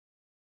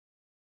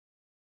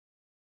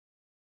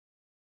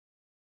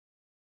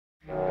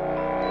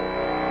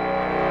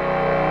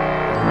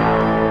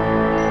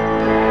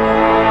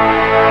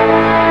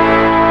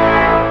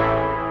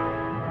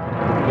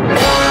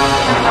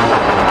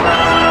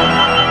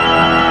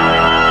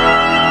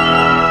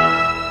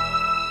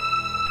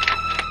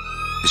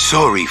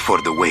Sorry for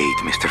the wait,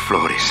 Mr.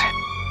 Flores.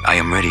 I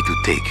am ready to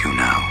take you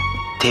now.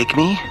 Take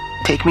me?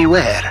 Take me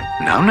where?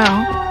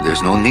 Now,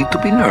 there's no need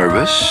to be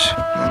nervous.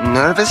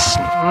 Nervous?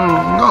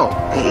 No.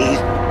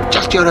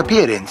 Just your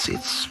appearance.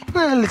 It's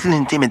a little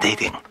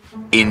intimidating.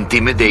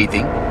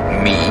 Intimidating?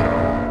 Me?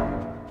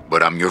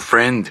 But I'm your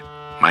friend.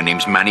 My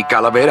name's Manny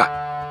Calavera.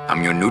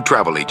 I'm your new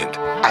travel agent.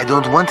 I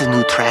don't want a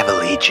new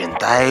travel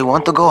agent. I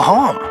want to go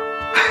home.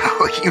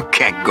 You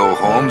can't go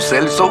home,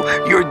 Celso.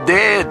 You're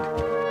dead.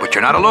 But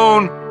you're not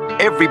alone.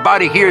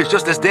 Everybody here is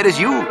just as dead as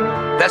you.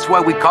 That's why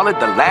we call it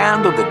the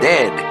land of the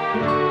dead.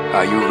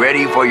 Are you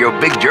ready for your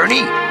big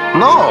journey?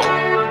 No.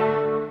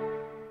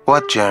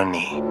 What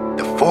journey?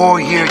 The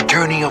 4-year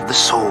journey of the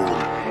soul.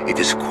 It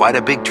is quite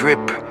a big trip.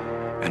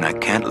 And I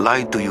can't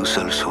lie to you,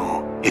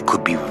 Celso. It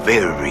could be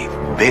very,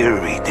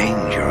 very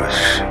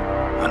dangerous.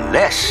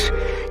 Unless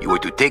you were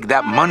to take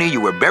that money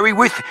you were buried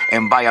with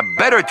and buy a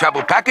better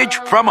travel package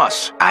from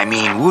us. I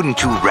mean,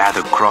 wouldn't you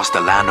rather cross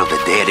the land of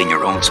the dead in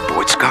your own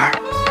sports car?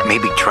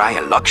 Maybe try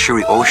a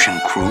luxury ocean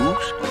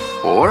cruise?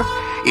 Or,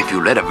 if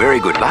you led a very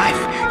good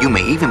life, you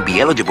may even be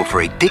eligible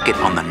for a ticket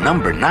on the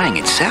number 9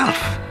 itself.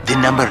 The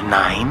number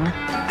 9?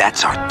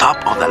 That's our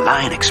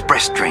top-of-the-line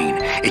express train.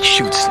 It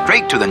shoots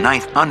straight to the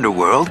 9th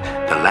underworld,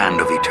 the land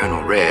of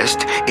eternal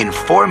rest, in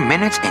 4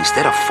 minutes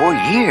instead of 4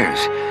 years.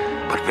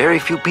 But very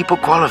few people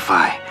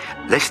qualify.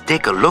 Let's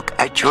take a look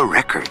at your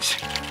records.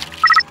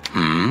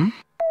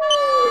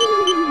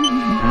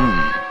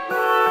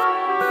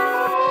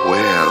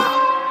 Well,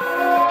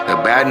 the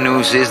bad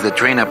news is the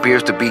train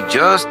appears to be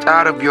just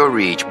out of your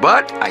reach,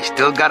 but I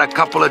still got a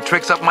couple of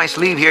tricks up my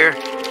sleeve here.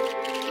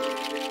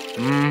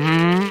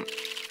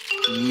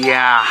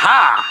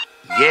 Yaha!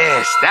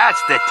 Yes,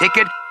 that's the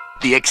ticket.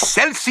 The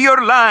Excelsior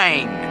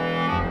line.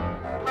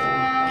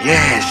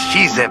 Yes,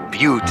 she's a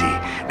beauty.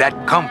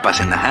 That compass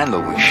in the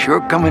handle will sure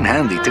come in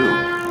handy, too.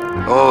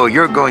 Oh,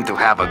 you're going to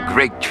have a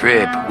great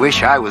trip.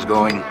 Wish I was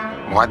going.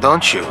 Why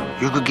don't you?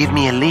 You could give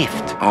me a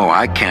lift. Oh,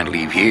 I can't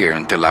leave here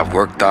until I've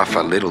worked off a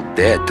little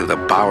debt to the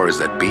powers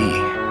that be.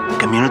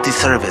 Community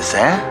service,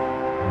 eh?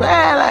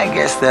 Well, I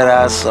guess there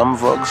are some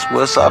folks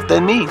worse off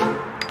than me.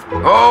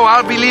 Oh,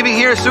 I'll be leaving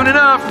here soon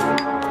enough.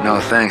 No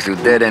thanks to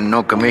dead-end,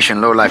 no-commission,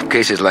 low-life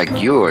cases like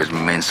yours,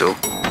 Menso.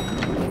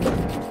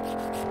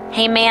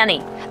 Hey,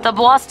 Manny. The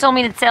boss told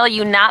me to tell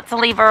you not to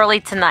leave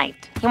early tonight.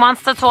 He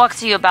wants to talk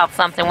to you about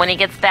something when he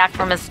gets back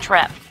from his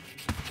trip.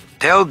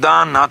 Tell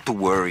Don not to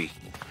worry.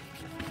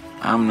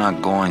 I'm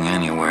not going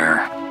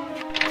anywhere.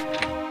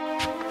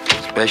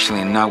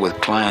 Especially not with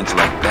clients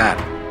like that.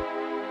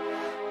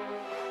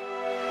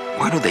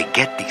 Where do they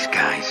get these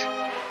guys?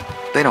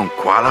 They don't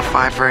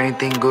qualify for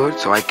anything good,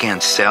 so I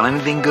can't sell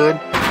anything good.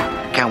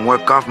 Can't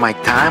work off my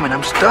time, and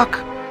I'm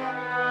stuck.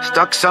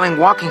 Stuck selling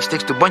walking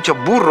sticks to a bunch of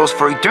burros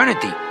for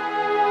eternity.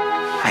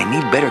 I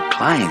need better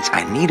clients.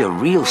 I need a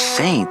real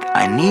saint.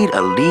 I need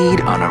a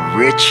lead on a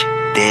rich,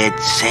 dead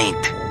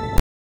saint.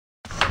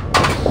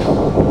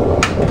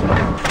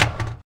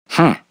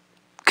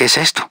 ¿Qué es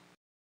esto?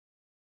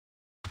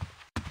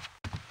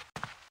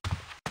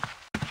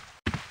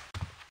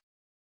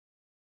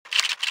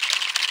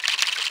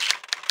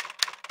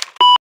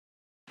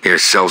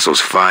 Here's Celso's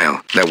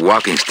file. That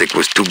walking stick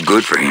was too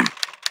good for him.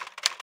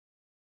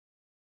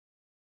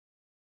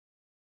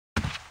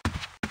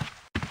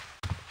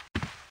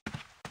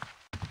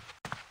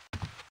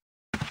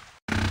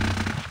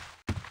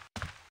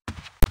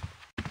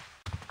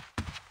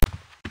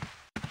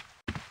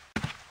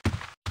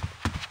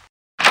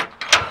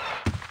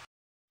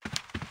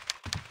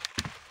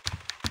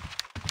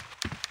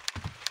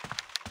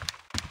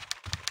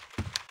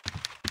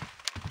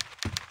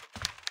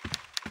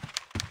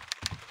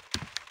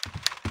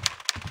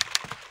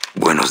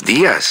 Buenos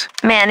días.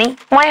 Manny,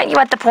 why aren't you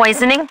at the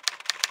poisoning?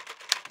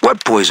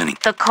 What poisoning?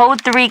 The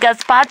Code 3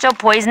 gazpacho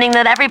poisoning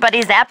that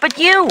everybody's at but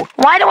you.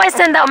 Why do I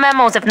send out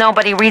memos if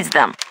nobody reads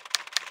them?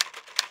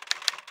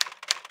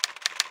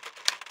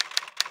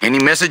 Any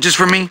messages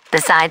for me?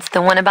 Besides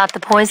the one about the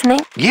poisoning?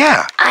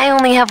 Yeah. I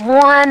only have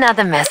one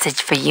other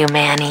message for you,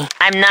 Manny.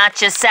 I'm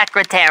not your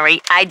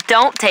secretary. I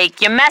don't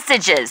take your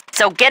messages.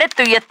 So get it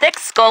through your thick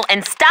skull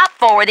and stop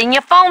forwarding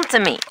your phone to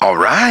me. All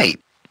right.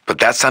 But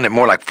that sounded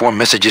more like 4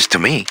 messages to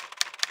me.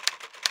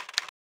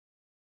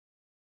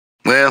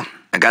 Well,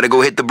 I gotta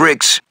go hit the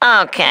bricks.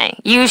 Okay,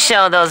 you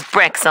show those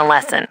bricks a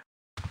lesson.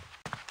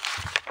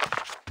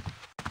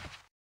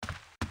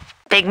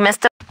 Big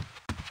Mr.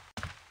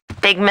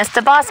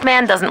 Boss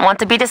Man doesn't want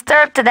to be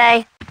disturbed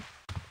today.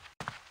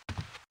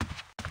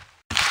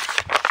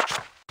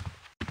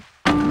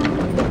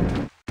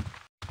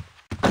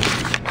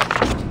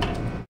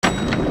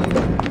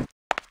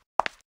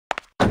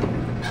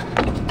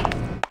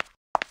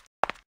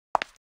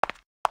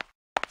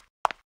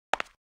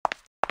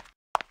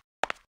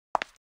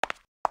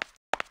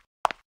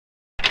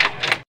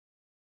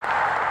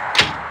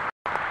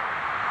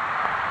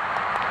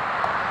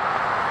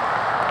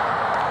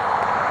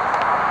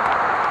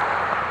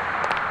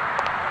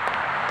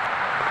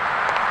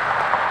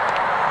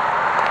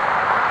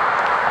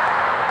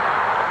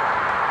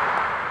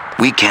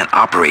 We can't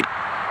operate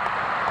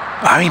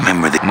I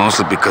remember that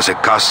mostly because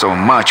it cost so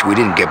much we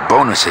didn't get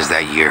bonuses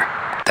that year.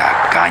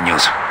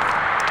 Tacaños.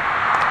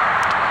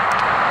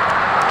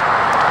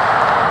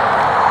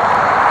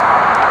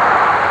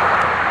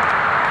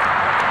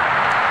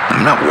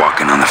 I'm not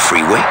walking on the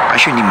freeway. I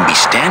shouldn't even be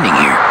standing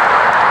here.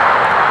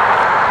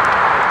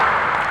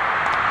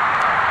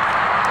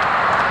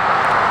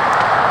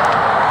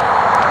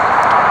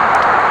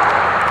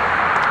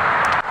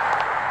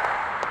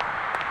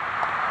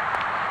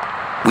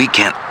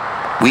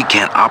 We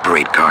can't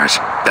operate cars.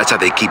 That's how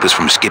they keep us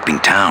from skipping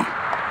town.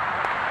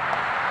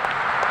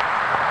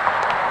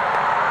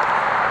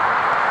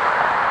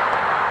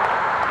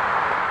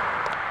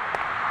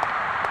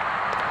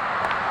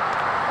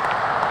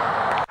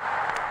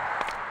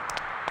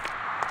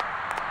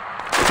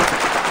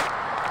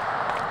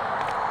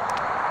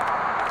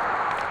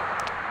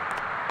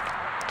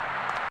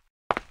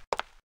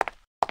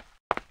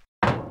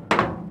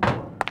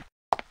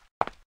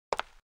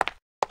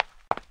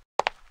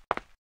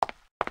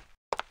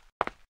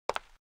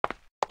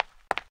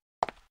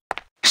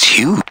 It's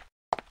huge.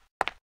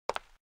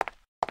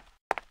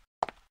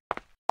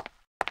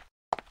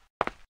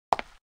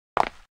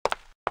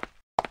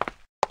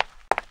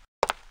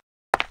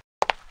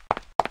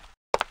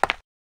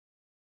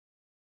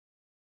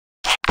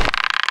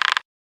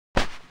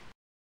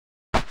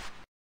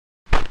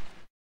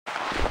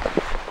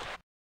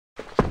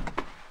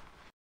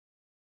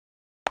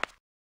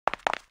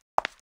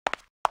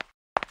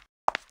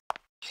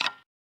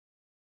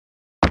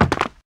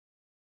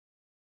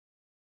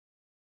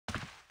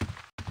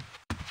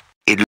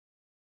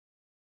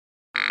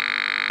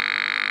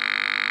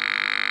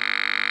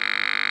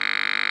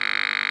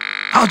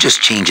 I'll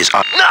just change his...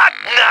 Not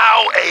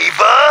now,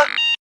 Ava!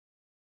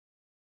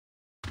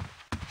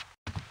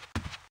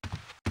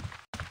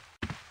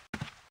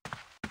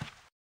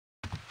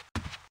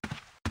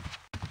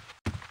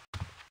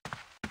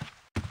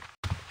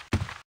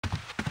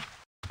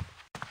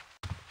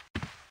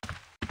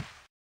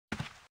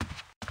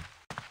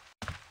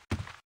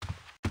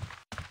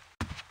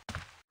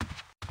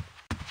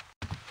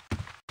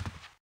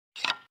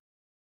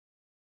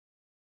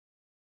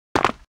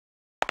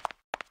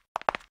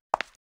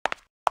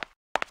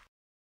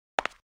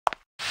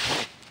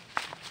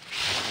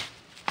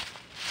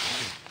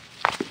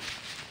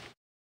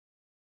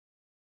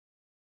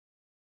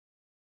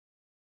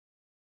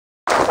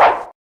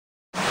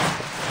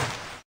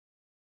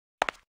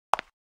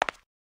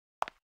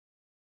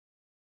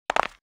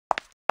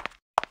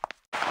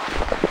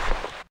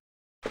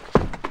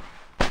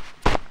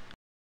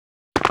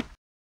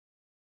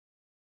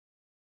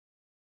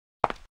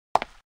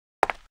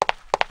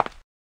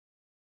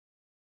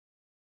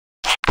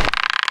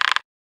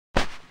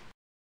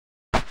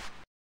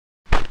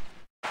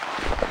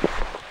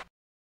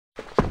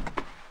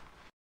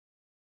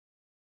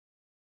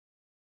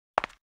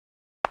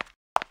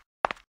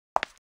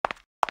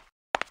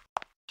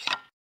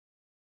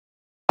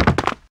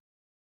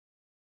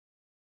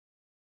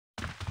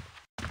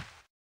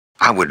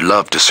 I would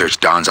love to search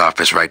Don's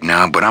office right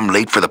now, but I'm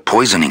late for the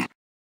poisoning.